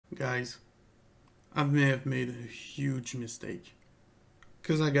Guys, I may have made a huge mistake.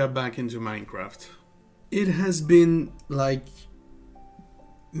 Because I got back into Minecraft. It has been like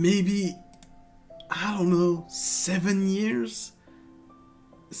maybe, I don't know, 7 years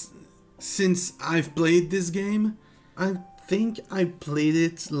since I've played this game. I think I played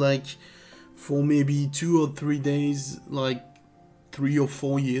it like for maybe 2 or 3 days, like 3 or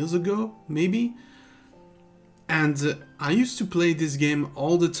 4 years ago, maybe. And I used to play this game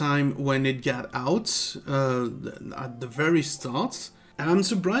all the time when it got out, at the very start. And I'm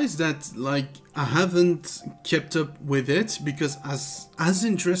surprised that like I haven't kept up with it, because as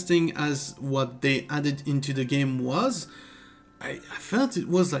interesting as what they added into the game was, I felt it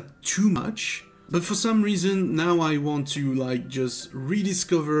was like too much. But for some reason now I want to like just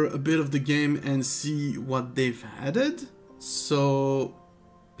rediscover a bit of the game and see what they've added. So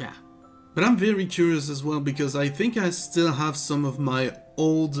yeah. But I'm very curious as well, because I think I still have some of my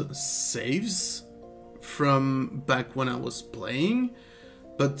old saves from back when I was playing,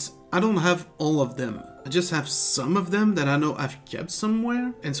 but I don't have all of them. I just have some of them that I know I've kept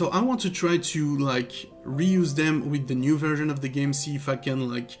somewhere, and so I want to try to like reuse them with the new version of the game, see if I can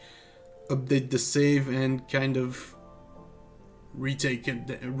like update the save and kind of retake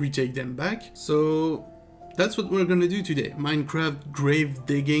them back. So that's what we're gonna do today. Minecraft grave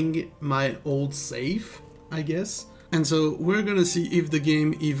digging my old save, I guess. And so we're gonna see if the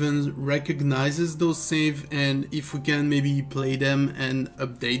game even recognizes those saves and if we can maybe play them and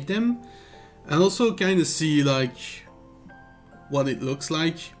update them. And also kind of see like what it looks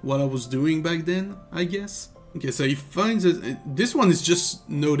like, what I was doing back then, I guess. Okay, so he finds it. This one is just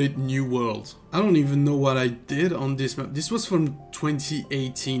noted new world. I don't even know what I did on this map. This was from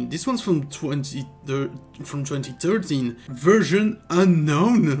 2018. This one's from 2013. Version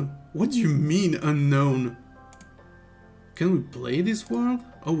unknown. What do you mean unknown? Can we play this world?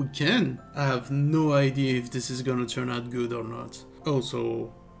 Oh, we can. I have no idea if this is gonna turn out good or not. Oh,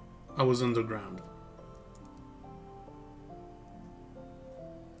 so I was underground.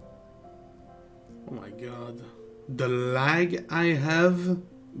 Oh my god. The lag I have,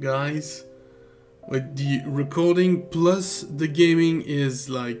 guys, with the recording plus the gaming is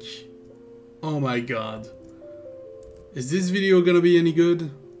like, oh my god. Is this video gonna be any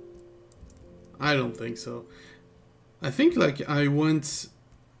good? I don't think so. I think like I went,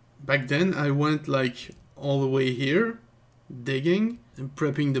 back then I went like all the way here, digging and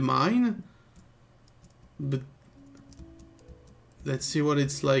prepping the mine. But let's see what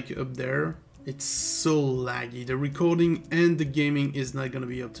it's like up there. It's so laggy. The recording and the gaming is not gonna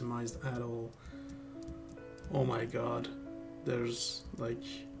be optimized at all. Oh my god. There's like,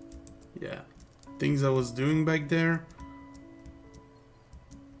 yeah, things I was doing back there.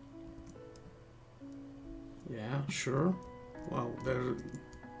 Yeah, sure. Wow, there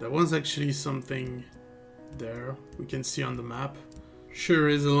was actually something there we can see on the map. Sure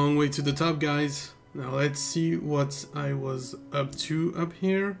is a long way to the top, guys. Now let's see what I was up to up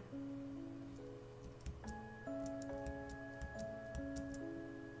here.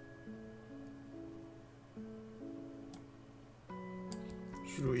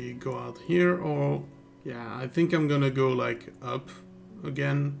 Should we go out here or... Yeah, I think I'm gonna go like up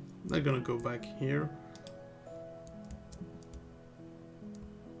again. Not gonna go back here.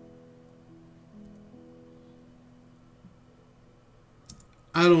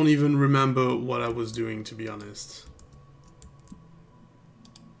 I don't even remember what I was doing, to be honest.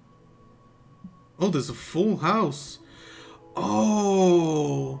 Oh, there's a full house.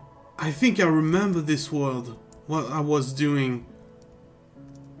 Oh, I think I remember this world. What I was doing.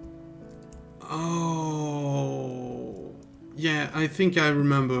 Oh, yeah, I think I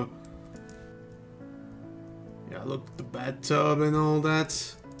remember. Yeah, look, the bathtub and all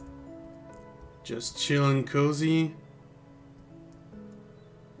that. Just chill and cozy.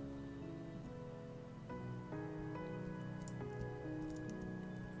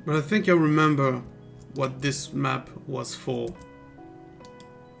 But I think I remember what this map was for.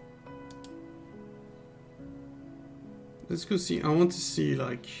 Let's go see. I want to see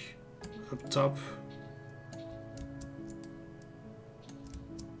like up top.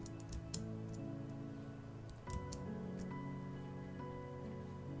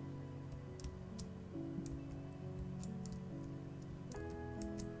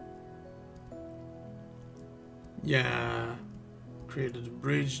 Yeah. Created a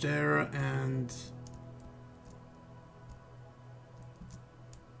bridge there and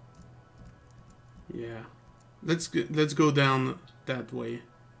yeah, let's go down that way.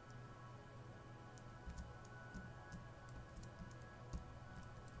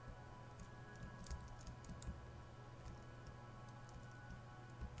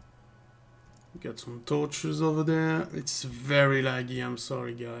 Got some torches over there. It's very laggy, I'm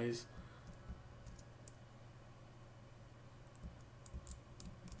sorry guys.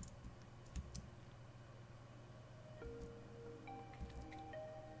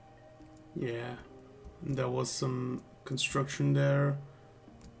 Yeah, there was some construction there.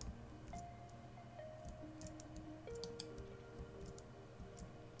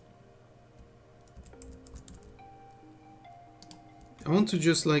 I want to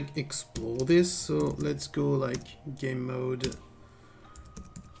just like explore this, so let's go like game mode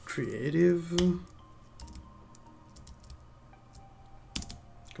creative.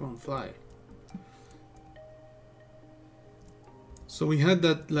 Come on, fly. So we had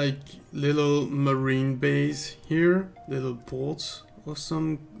that like little marine base here, little port of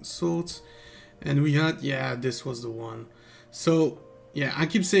some sort, and we had, yeah, this was the one. So yeah, I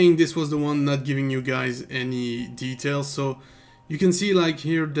keep saying this was the one, not giving you guys any details. So you can see like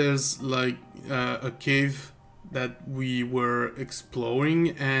here there's like a cave that we were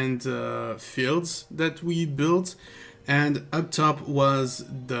exploring and fields that we built, and up top was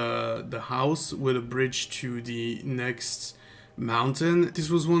the house with a bridge to the next mountain. This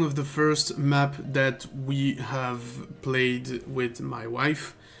was one of the first map that we have played with my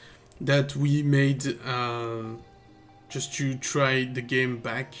wife, that we made just to try the game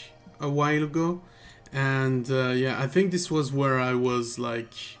back a while ago. And yeah, I think this was where I was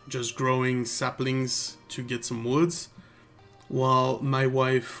like just growing saplings to get some woods, while my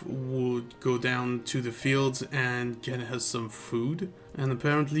wife would go down to the fields and get us some food. And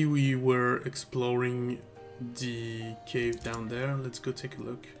apparently we were exploring the cave down there. Let's go take a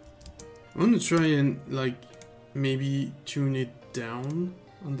look. I want to try and like maybe tune it down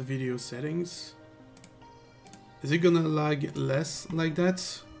on the video settings. Is it gonna lag less like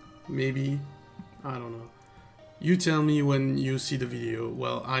that? Maybe. I don't know. You tell me when you see the video.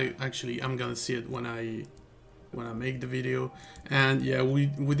 Well, I'm gonna see it when I make the video. And yeah, we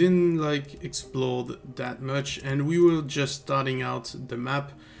didn't like explore that much, and we were just starting out the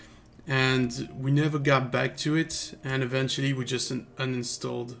map, and we never got back to it, and eventually we just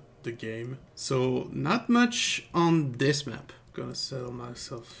uninstalled the game. So not much on this map. Gonna settle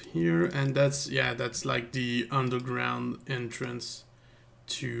myself here, and that's, yeah, that's like the underground entrance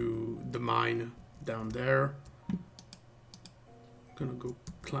to the mine down there. Gonna go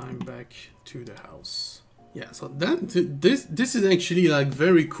climb back to the house. Yeah, so this is actually like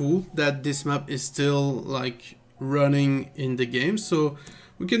very cool that this map is still like running in the game, so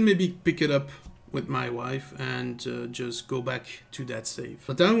we can maybe pick it up with my wife and just go back to that save.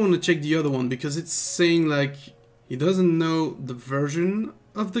 But I want to check the other one because it's saying like he doesn't know the version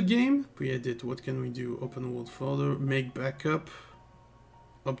of the game. Pre-edit, what can we do? Open world folder, make backup.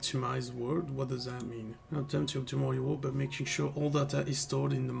 Optimize world, what does that mean? Now attempt to optimize your world by making sure all data is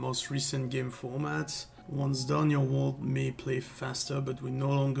stored in the most recent game formats. Once done, your world may play faster, but will no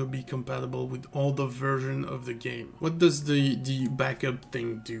longer be compatible with older version of the game. What does the backup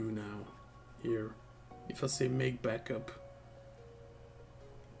thing do now? Here, if I say make backup,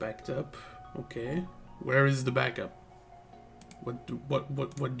 backed up, okay. Where is the backup? What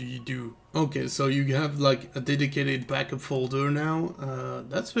do you do? Okay, so you have like a dedicated backup folder now.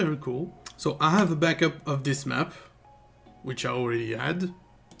 That's very cool. So I have a backup of this map, which I already had.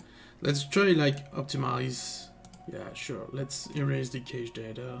 Let's try like optimize. Yeah, sure. Let's erase the cache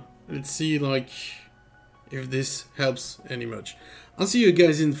data. Let's see like if this helps any much. I'll see you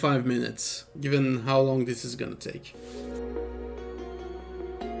guys in 5 minutes, given how long this is gonna take.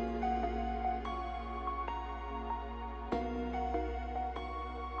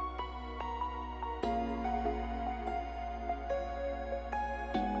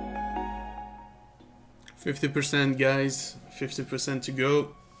 %, guys, 50% to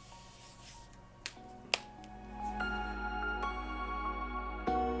go.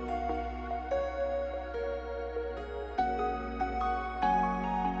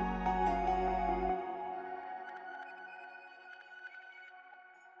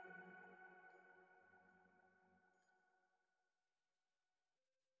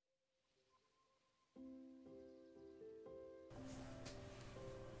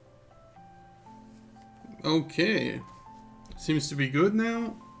 Okay, seems to be good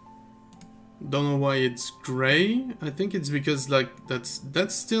now. Don't know why it's gray. I think it's because like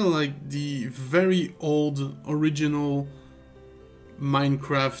that's still like the very old original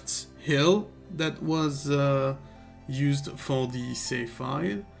Minecraft hill that was used for the save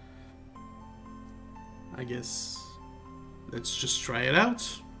file. I guess let's just try it out.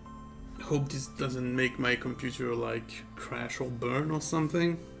 Hope this doesn't make my computer like crash or burn or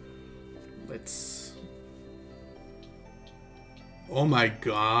something. Let's... Oh my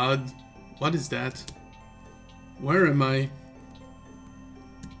god, What is that? Where am I?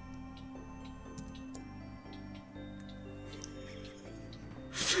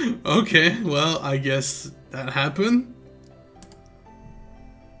 Okay, well, I guess that happened.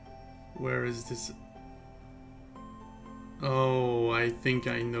 Where is this? Oh, I think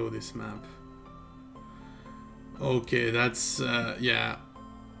I know this map. Okay, that's, yeah.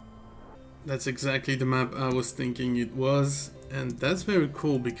 That's exactly the map I was thinking it was. And that's very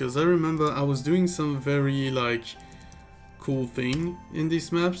cool, because I remember I was doing some very, like, cool thing in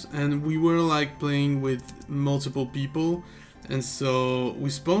these maps. And we were, like, playing with multiple people. And so we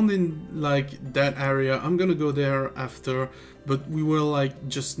spawned in, like, that area. I'm gonna go there after. But we were, like,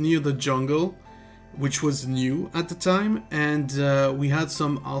 just near the jungle, which was new at the time. And we had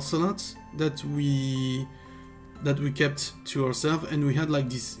some ocelots that we kept to ourselves, and we had like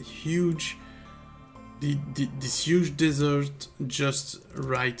this huge desert just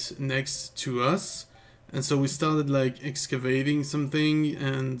right next to us. And so we started like excavating something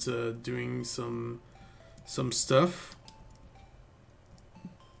and doing some stuff.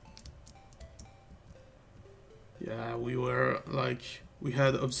 Yeah, we were like, we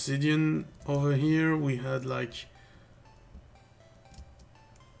had obsidian over here, we had like,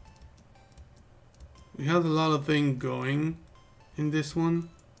 we had a lot of things going in this one.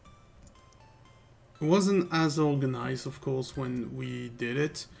 It wasn't as organized, of course, when we did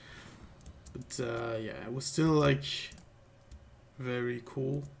it. But yeah, it was still like very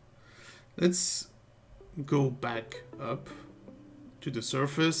cool. Let's go back up to the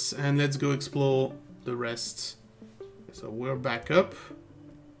surface and let's go explore the rest. So we're back up.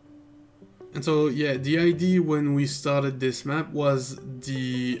 And so yeah, the idea when we started this map was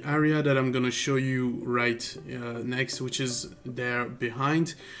the area that I'm gonna show you right next, which is there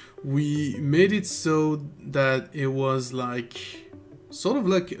behind. We made it so that it was like sort of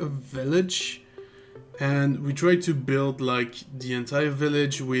like a village, and we tried to build like the entire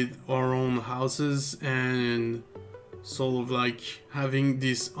village with our own houses and sort of like having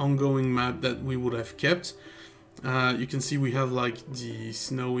this ongoing map that we would have kept. You can see we have like the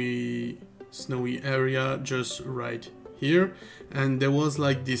snowy area just right here, and there was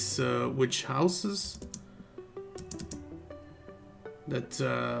like this witch houses that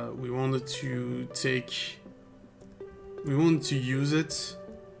we wanted to take. We wanted to use it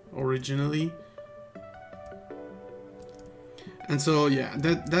originally. And so yeah,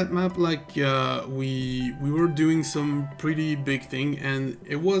 that map, like we were doing some pretty big thing, and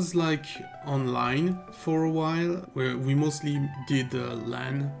it was like online for a while, where we mostly did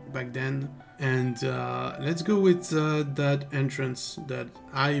LAN back then. And let's go with that entrance that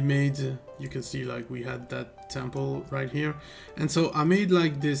I made. You can see like we had that temple right here, and so I made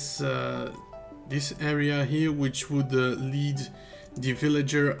like this this area here, which would lead the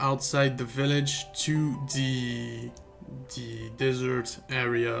villager outside the village to the desert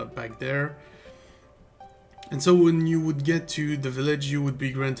area back there. And so when you would get to the village, you would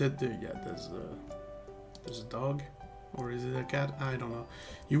be granted yeah, there's a dog, or is it a cat? I don't know.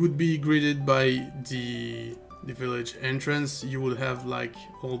 You would be greeted by the village entrance. You would have like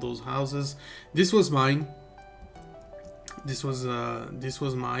all those houses. This was mine. This was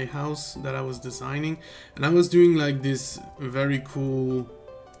my house that I was designing, and I was doing like this very cool,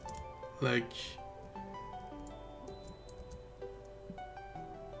 like,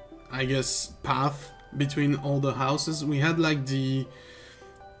 I guess, path between all the houses. We had like the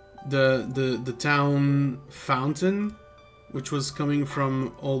town fountain, which was coming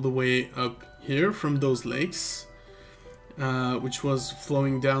from all the way up here from those lakes, which was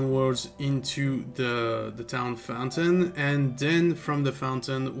flowing downwards into the town fountain, and then from the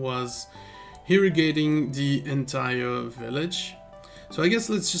fountain was irrigating the entire village. So I guess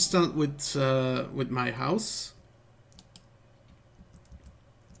let's just start with my house.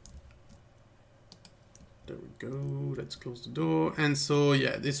 There we go. Let's close the door. And so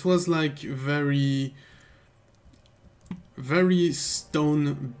yeah, this was like very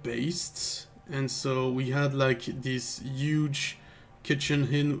stone based, and so we had like this huge kitchen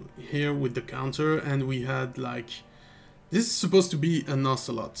in here with the counter, and we had like, this is supposed to be an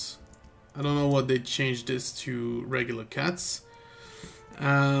ocelot. I don't know what they changed this to regular cats.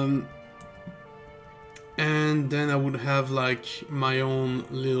 And then I would have like my own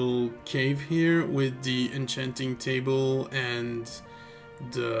little cave here with the enchanting table and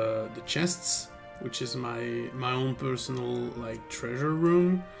the chests, which is my own personal like treasure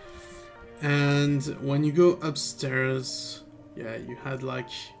room. And when you go upstairs, yeah, you had like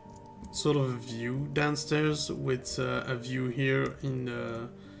sort of a view downstairs with a view here in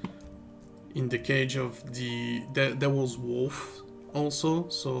the cage of there was wolf also,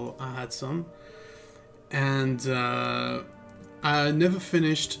 so I had some. And I never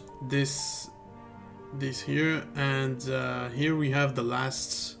finished this here, and here we have the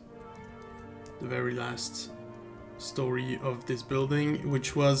very last story of this building,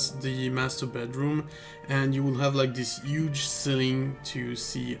 which was the master bedroom, and you will have like this huge ceiling to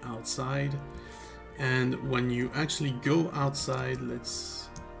see outside. And when you actually go outside, let's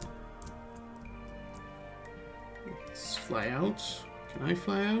fly out. Can I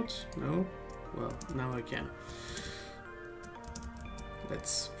fly out? No? Well, now I can.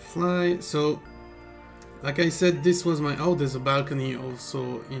 Let's fly. So, like I said, this was my... Oh, there's a balcony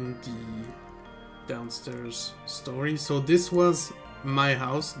also in the downstairs story. So this was my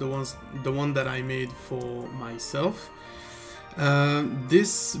house, the one that I made for myself.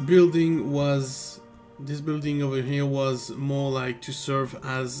 This building over here was more like to serve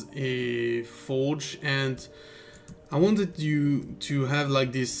as a forge, and I wanted you to have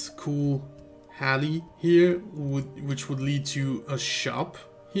like this cool alley here, which would lead to a shop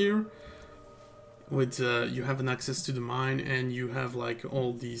here. With you have an access to the mine, and you have like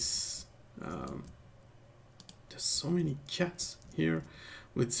all these. There's so many cats here,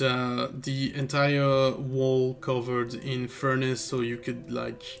 with the entire wall covered in furnace, so you could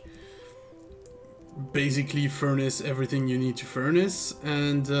like basically furnace everything you need to furnace.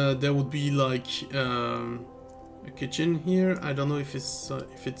 And there would be like a kitchen here. I don't know if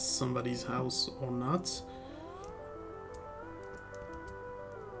it's somebody's house or not.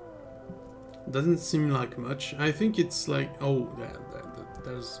 Doesn't seem like much. I think it's like, oh,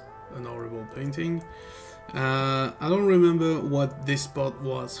 there's an horrible painting. I don't remember what this spot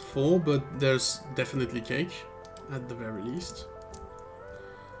was for, but there's definitely cake at the very least.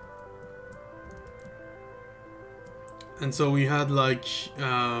 And so we had like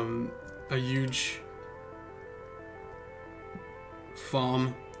a huge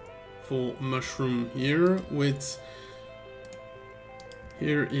farm for mushroom here, with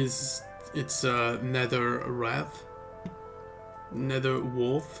here is it's a nether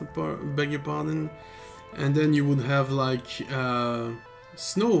wolf, beg your pardon. And then you would have like a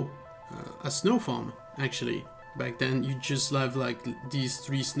snow farm. Actually, back then you just have like these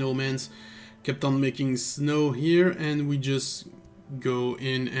 3 snowmen kept on making snow here, and we just go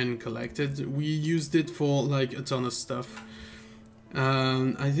in and collect it. We used it for like a ton of stuff.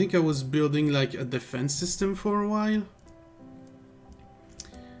 I think I was building like a defense system for a while,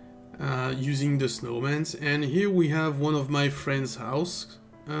 using the snowmen. And here we have one of my friend's house.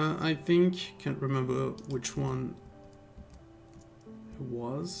 I think, can't remember which one it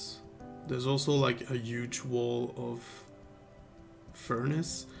was. There's also like a huge wall of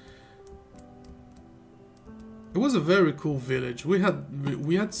furnace. It was a very cool village. We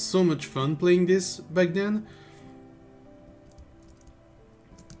had so much fun playing this back then.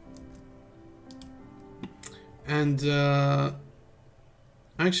 And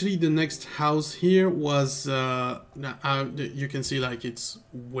actually, the next house here was, you can see like it's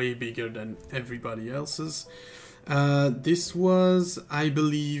way bigger than everybody else's. This was, I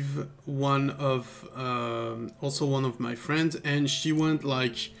believe, also one of my friends, and she went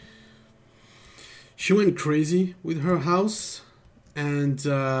crazy with her house. And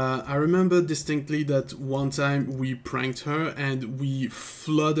I remember distinctly that one time we pranked her and we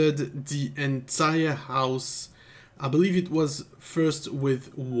flooded the entire house. I believe it was first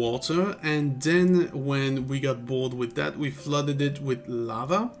with water, and then when we got bored with that, we flooded it with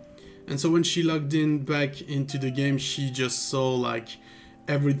lava. And so when she logged in back into the game, she just saw like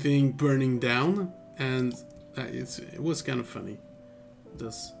everything burning down, and it was kind of funny.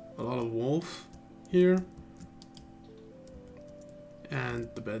 There's a lot of wolf here.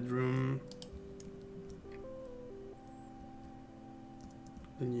 And the bedroom.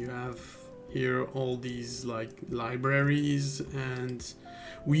 Then you have here all these like libraries, and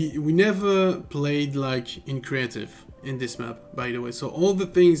we never played like in creative in this map, by the way. So all the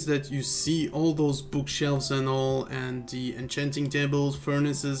things that you see, all those bookshelves and all, and the enchanting tables,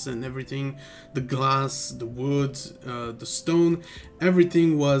 furnaces and everything, the glass, the wood, the stone,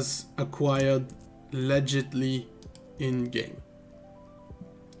 everything was acquired legitly in game.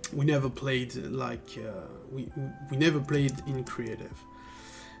 We never played like we never played in creative.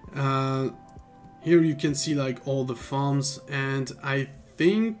 Here you can see like all the farms, and I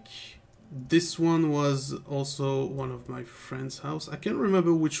think this one was also one of my friend's house. I can't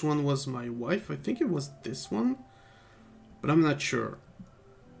remember which one was my wife. I think it was this one, but I'm not sure.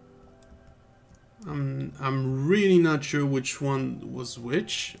 I'm really not sure which one was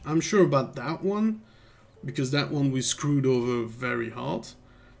which. I'm sure about that one, because that one we screwed over very hard.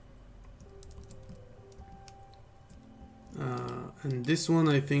 And this one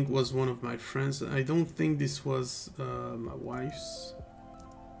I think was one of my friends. I don't think this was my wife's.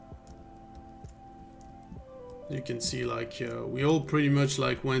 You can see like we all pretty much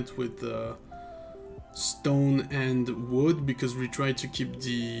like went with stone and wood because we tried to keep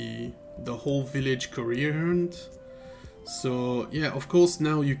the whole village coherent. So yeah, of course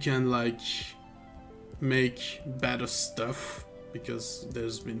now you can like make better stuff because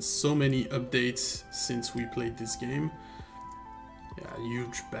there's been so many updates since we played this game. Yeah,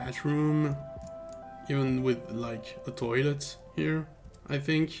 huge bathroom, even with like a toilet here, I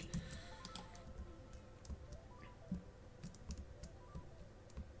think.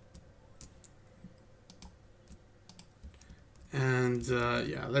 And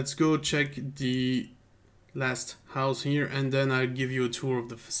yeah, let's go check the last house here and then I'll give you a tour of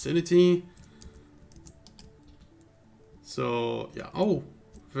the facility. So yeah, oh,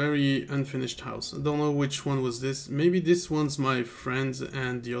 very unfinished house. I don't know which one was this. Maybe this one's my friend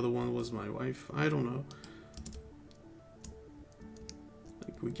and the other one was my wife. I don't know.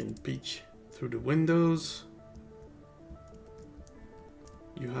 Like we can peek through the windows.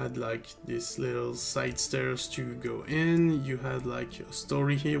 You had like these little side stairs to go in. You had like a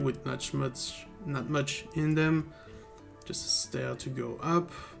story here with not much in them. Just a stair to go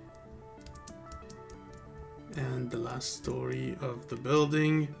up. And the last story of the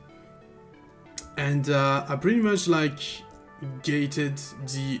building. And I pretty much like gated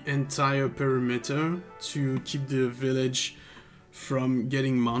the entire perimeter to keep the village from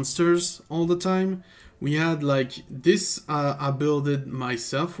getting monsters all the time. We had like this, I built it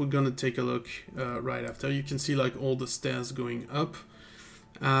myself. We're gonna take a look right after. You can see like all the stairs going up.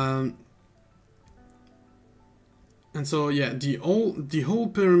 And so yeah, the whole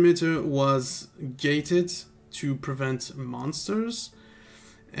perimeter was gated to prevent monsters.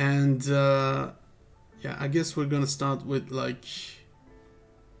 And yeah, I guess we're gonna start with like,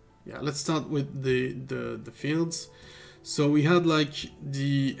 yeah, let's start with the fields. So we had like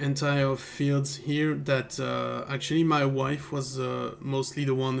the entire fields here that actually my wife was mostly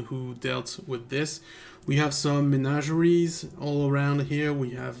the one who dealt with this. We have some menageries all around here.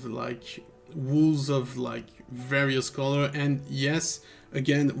 We have like wools of like various color, and yes,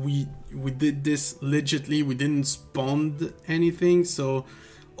 again we did this legitly. We didn't spawn anything, so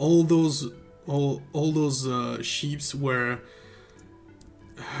all those sheeps were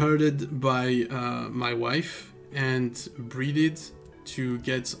herded by my wife and breeded to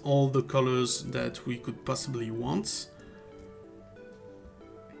get all the colors that we could possibly want.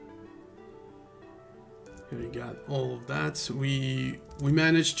 Here we got all of that. We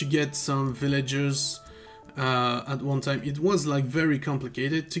managed to get some villagers at one time. It was like very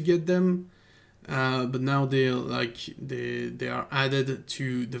complicated to get them, but now they are added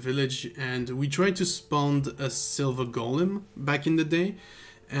to the village, and we tried to spawn a silver golem back in the day.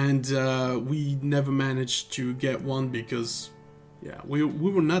 And we never managed to get one because, yeah, we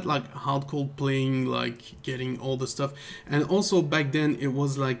were not like hardcore playing, like getting all the stuff. And also back then it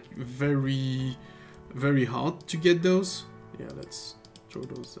was like very, very hard to get those. Yeah, let's throw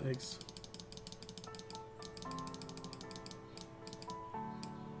those eggs.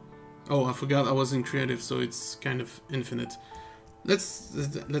 Oh, I forgot I was in creative, so it's kind of infinite. Let's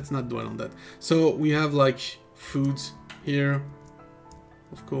not dwell on that. So we have like food here,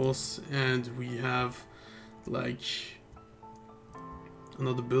 of course, and we have like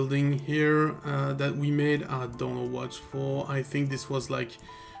another building here that we made. I don't know what for. I think this was like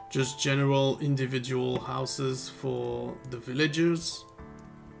just general individual houses for the villagers.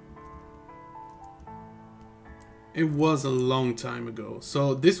 It was a long time ago.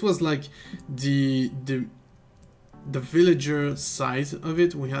 So this was like the villager side of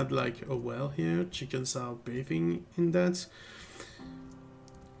it. We had like a well here. Chickens are bathing in that.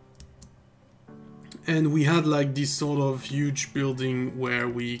 And we had like this sort of huge building where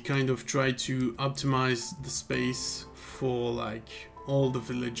we kind of tried to optimize the space for like all the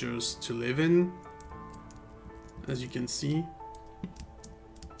villagers to live in, as you can see,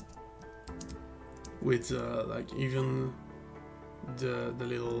 with like even the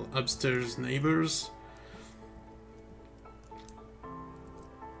little upstairs neighbors.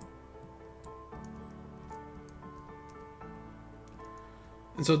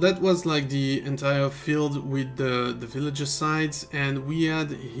 And so that was like the entire field with the villager sides, and we had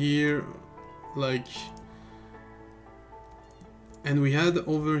here like, and we had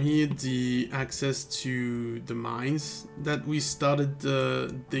over here the access to the mines that we started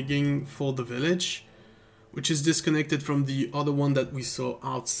digging for the village, which is disconnected from the other one that we saw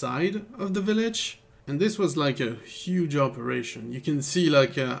outside of the village. And this was like a huge operation. You can see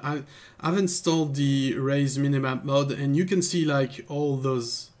like I've installed the Raise Minimap mod, and you can see like all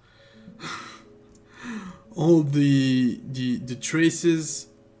those all the traces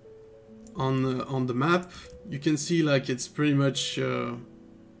on the map. You can see like it's pretty much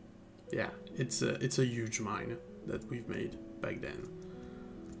yeah, it's a huge mine that we've made back then.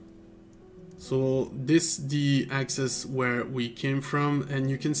 So this the axis where we came from, and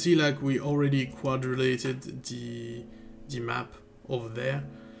you can see like we already quadrilated the map over there,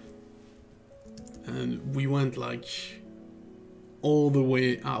 and we went like all the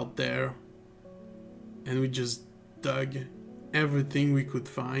way out there, and we just dug everything we could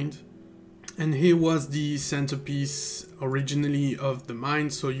find. And here was the centerpiece originally of the mine.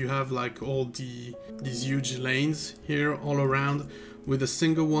 So you have like all these huge lanes here all around, with a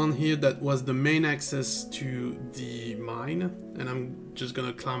single one here that was the main access to the mine. And I'm just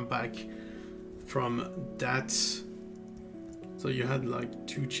gonna climb back from that. So you had like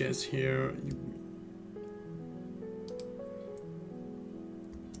 2 chests here.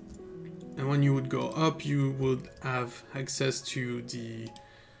 And when you would go up, you would have access to the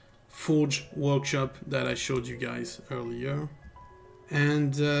forge workshop that I showed you guys earlier.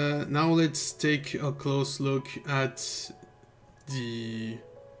 And now let's take a close look at the...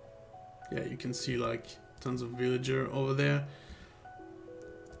 Yeah, you can see like tons of villager over there.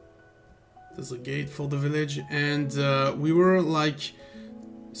 There's a gate for the village, and we were like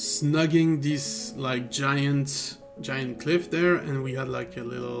snugging this like giant cliff there, and we had like a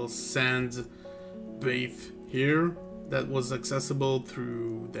little sand bath here that was accessible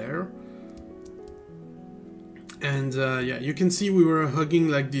through there. And yeah, you can see we were hugging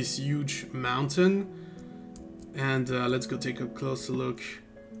like this huge mountain. And let's go take a closer look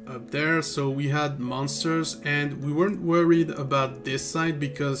up there. So we had monsters, and we weren't worried about this side,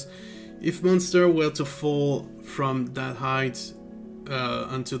 because if monsters were to fall from that height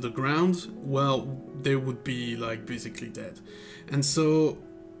onto the ground, well, they would be like basically dead. And so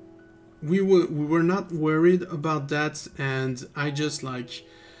we were not worried about that, and I just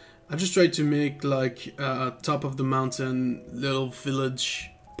tried to make like a top of the mountain little village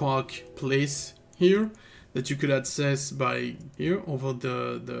park place here that you could access by here over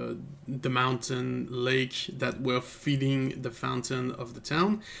the mountain lake that were feeding the fountain of the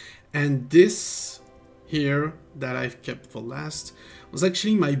town. And this here that I've kept for last was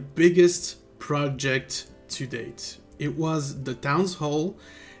actually my biggest project to date. It was the town's hall,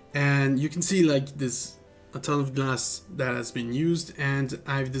 and you can see like this a ton of glass that has been used, and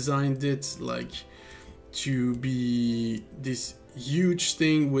I've designed it like to be this huge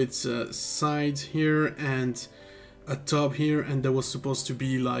thing with a side here and a top here, and there was supposed to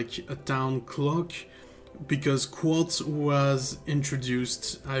be like a town clock, because quartz was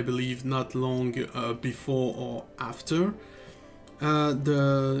introduced, I believe, not long before or after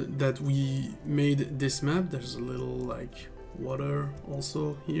that we made this map. There's a little like water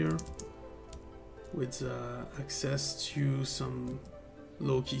also here with access to some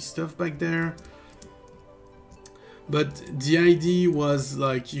low-key stuff back there. But the idea was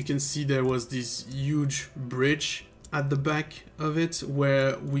like, you can see there was this huge bridge at the back of it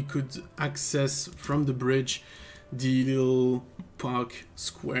where we could access from the bridge the little park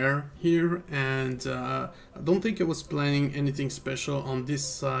square here. And I don't think I was planning anything special on this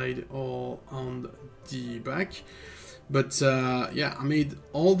side or on the back. But yeah, I made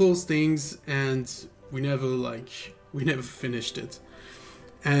all those things, and we never finished it.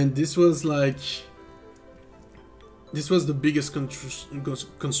 And this was the biggest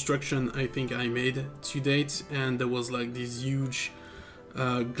construction I think I made to date. And there was like these huge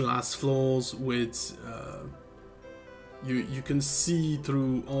glass floors with you can see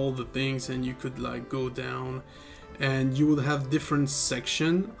through all the things, and you could like go down, and you would have different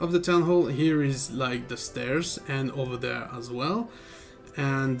section of the town hall. Here is like the stairs, and over there as well.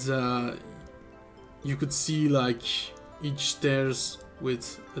 And you could see like each stairs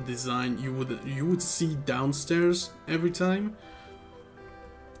with a design. You would see downstairs every time.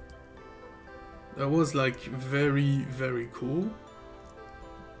 That was like very, very cool.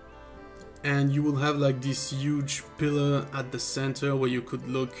 And you will have like this huge pillar at the center where you could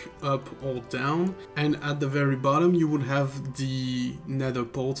look up or down. And at the very bottom you would have the nether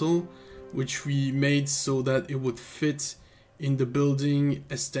portal, which we made so that it would fit in the building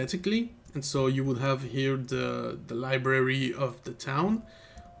aesthetically. And so you would have here the library of the town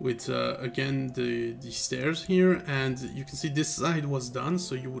with again the stairs here, and you can see this side was done,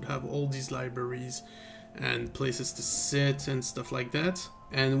 so you would have all these libraries and places to sit and stuff like that.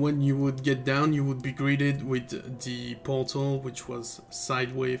 And when you would get down, you would be greeted with the portal, which was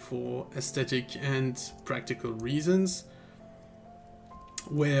sideways for aesthetic and practical reasons,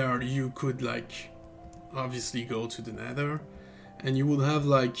 where you could like obviously go to the nether. And you would have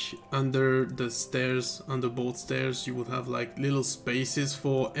like under the stairs, under both stairs, you would have like little spaces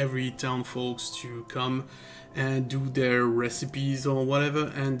for every town folks to come and do their recipes or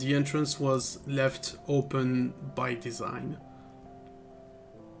whatever, and the entrance was left open by design.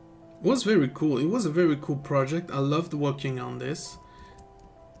 It was very cool. It was a very cool project. I loved working on this.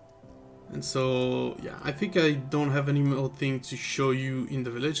 And so yeah, I think I don't have any more thing to show you in the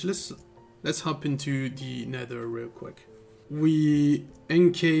village. Let's hop into the nether real quick. We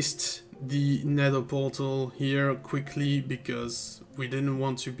encased the nether portal here quickly because we didn't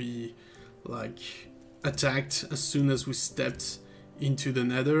want to be like attacked as soon as we stepped into the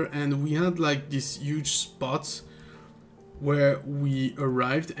nether, and we had like this huge spot where we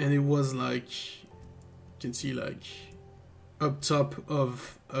arrived, and it was like, you can see like up top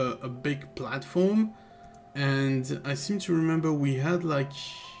of a big platform, and I seem to remember we had like,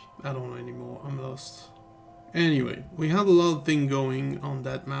 I don't know anymore, I'm lost. Anyway, we had a lot of things going on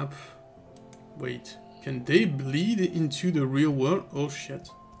that map. Wait, can they bleed into the real world? Oh shit.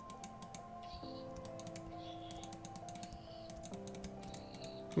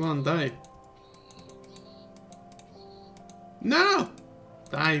 Come on, die. No!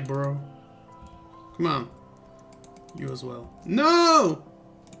 Die, bro. Come on. You as well. No!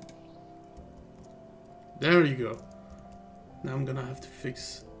 There you go. Now I'm gonna have to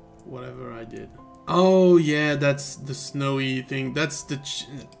fix whatever I did. Oh yeah, that's the snowy thing. That's the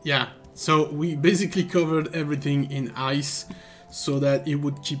yeah. So we basically covered everything in ice so that it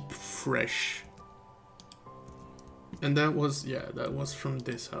would keep fresh. And that was, yeah, that was from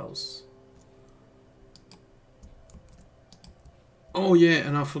this house. Oh yeah,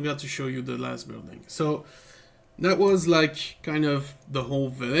 and I forgot to show you the last building. So that was like kind of the whole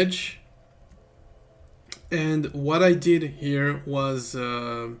village. And what I did here was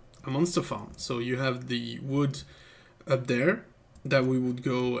a monster farm. So you have the wood up there that we would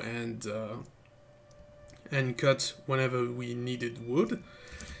go and cut whenever we needed wood.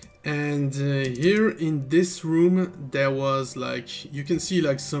 And here in this room there was like, you can see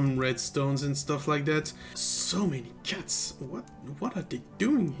like some redstones and stuff like that. So many cats. What are they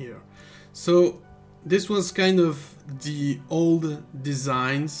doing here? So this was kind of the old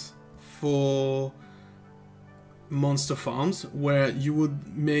designs for monster farms, where you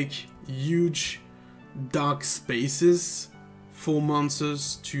would make huge dark spaces for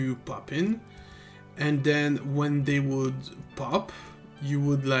monsters to pop in, and then when they would pop, you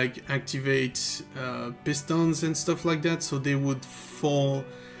would like activate pistons and stuff like that, so they would fall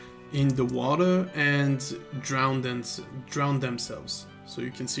in the water and drown themselves. So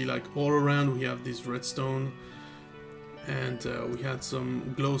you can see like all around we have this redstone, and we had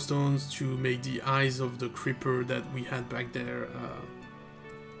some glowstones to make the eyes of the creeper that we had back there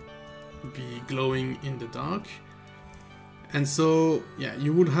be glowing in the dark. And so yeah,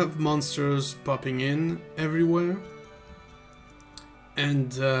 you would have monsters popping in everywhere,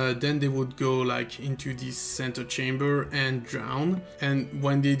 and then they would go like into this center chamber and drown, and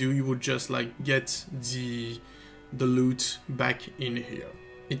when they do, you would just like get the loot back in here.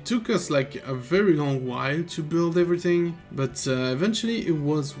 It took us like a very long while to build everything, but eventually it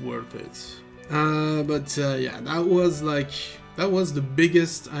was worth it. Yeah, that was the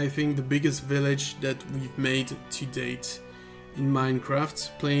biggest, I think the biggest village that we've made to date in Minecraft,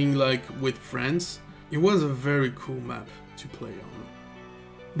 playing like with friends. It was a very cool map to play on.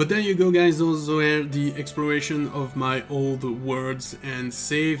 But there you go guys, those were the exploration of my old worlds and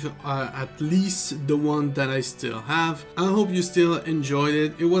save, at least the one that I still have. I hope you still enjoyed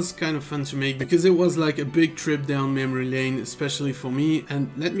it. It was kind of fun to make because it was like a big trip down memory lane, especially for me.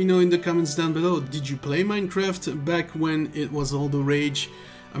 And let me know in the comments down below, did you play Minecraft back when it was all the rage?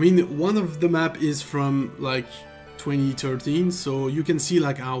 I mean, one of the map is from like 2013, so you can see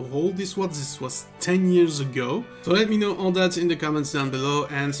like how old this was. This was 10 years ago. So let me know all that in the comments down below,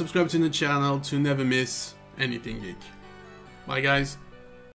 and subscribe to the channel to never miss anything geek. Bye guys.